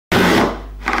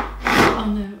Oh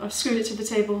no, I've screwed it to the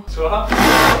table. So what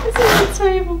happened? It's on the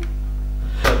table.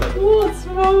 What's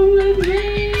wrong with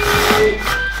me?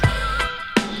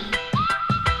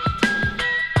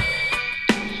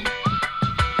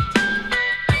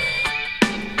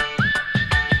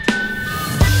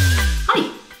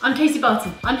 Hi, I'm Kasie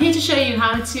Barton. I'm here to show you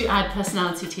how to add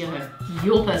personality to your home.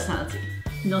 Your personality,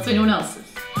 not anyone else's.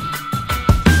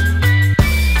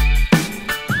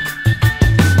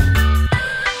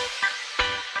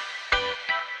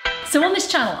 So on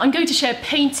this channel, I'm going to share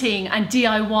painting and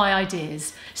DIY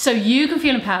ideas so you can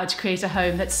feel empowered to create a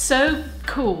home that's so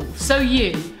cool, so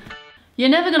you're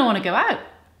never going to want to go out.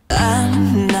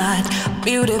 I'm not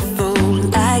beautiful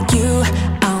like you,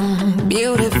 I'm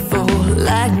beautiful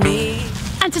like me.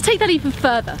 And to take that even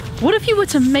further, what if you were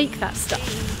to make that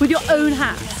stuff with your own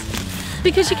hands?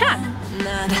 Because you can.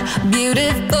 Not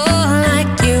beautiful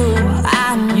like you,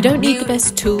 I'm You don't need the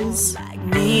best tools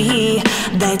me,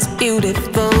 that's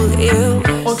beautiful you.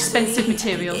 or expensive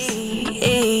materials.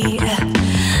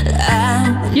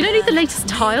 You don't need the latest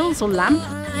tiles or lamp.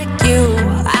 Like you,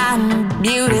 I'm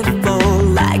beautiful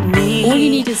like me. All you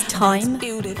need is time,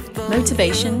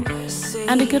 motivation,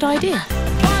 and a good idea.